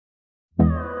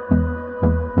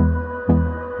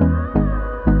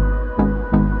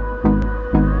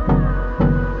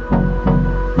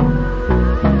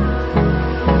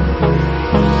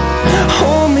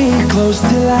close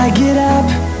till I get up.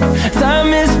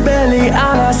 Time is barely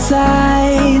on our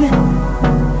side.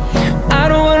 I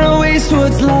don't wanna waste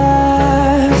what's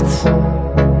left.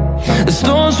 The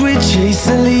storms we chase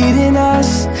are leading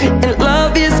us, and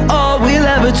love is all we'll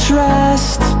ever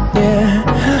trust. Yeah,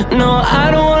 no, I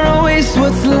don't wanna waste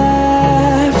what's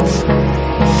left.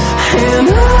 And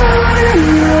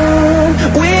on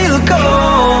we'll go,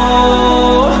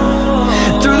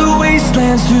 through the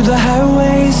wastelands, through the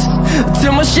highways,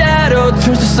 till my shadow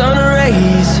turns to sun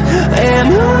rays. And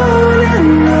on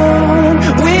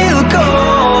we'll go,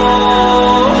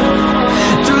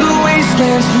 through the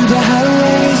wastelands, through the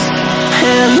highways,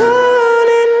 and on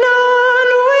we'll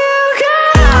go.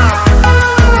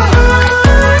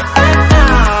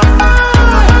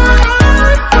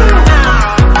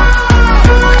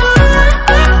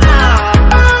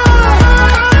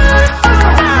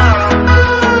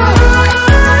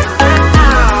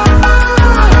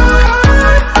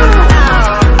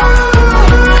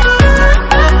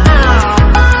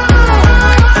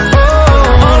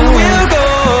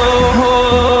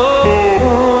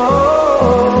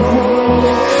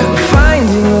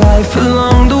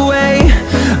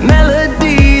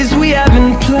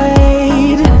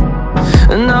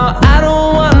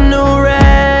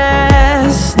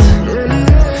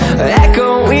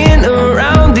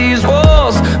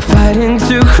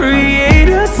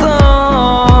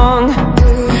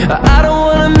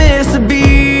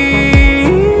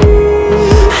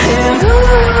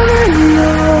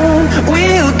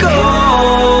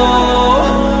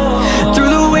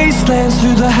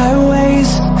 Through the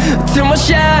highways, till my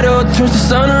shadow turns to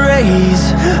sun rays.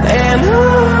 And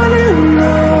on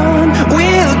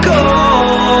we'll go,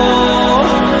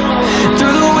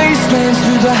 through the wastelands,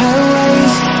 through the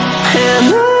highways, and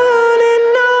on we'll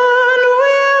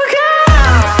go.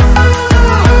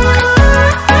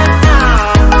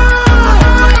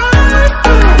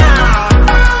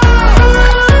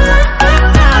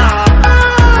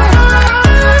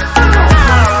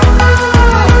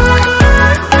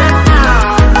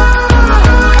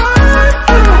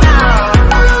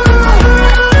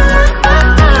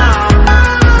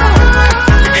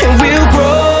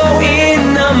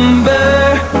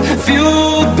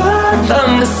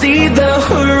 See the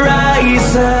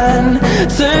horizon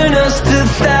turn us to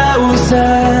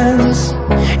thousands,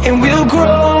 and we'll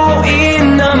grow in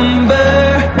number,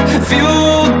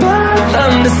 fueled by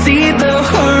them. To see the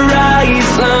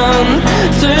horizon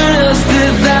turn us to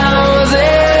thousands,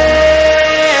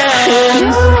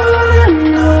 and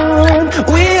on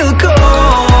we'll go,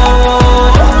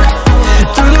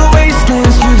 through the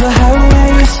wastelands, through the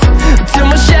highways, till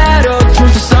my shadow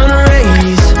turns to sun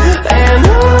rays. And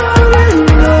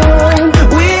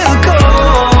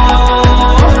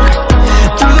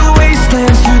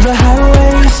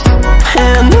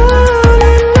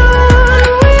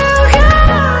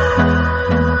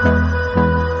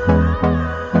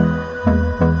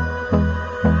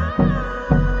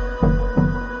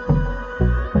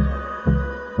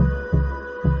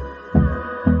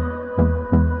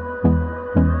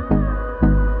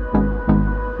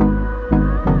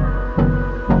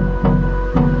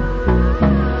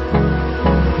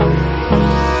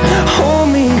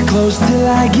close till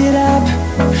I get up.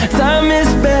 Time is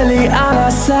barely on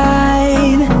our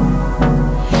side.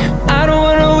 I don't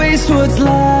wanna waste what's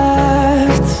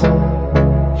left.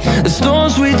 The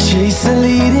storms we chase are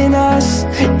leading us,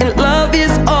 and love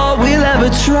is all we'll ever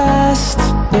trust.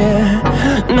 Yeah,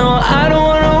 no, I don't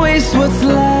wanna waste what's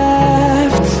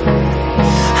left.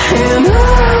 And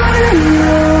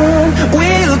on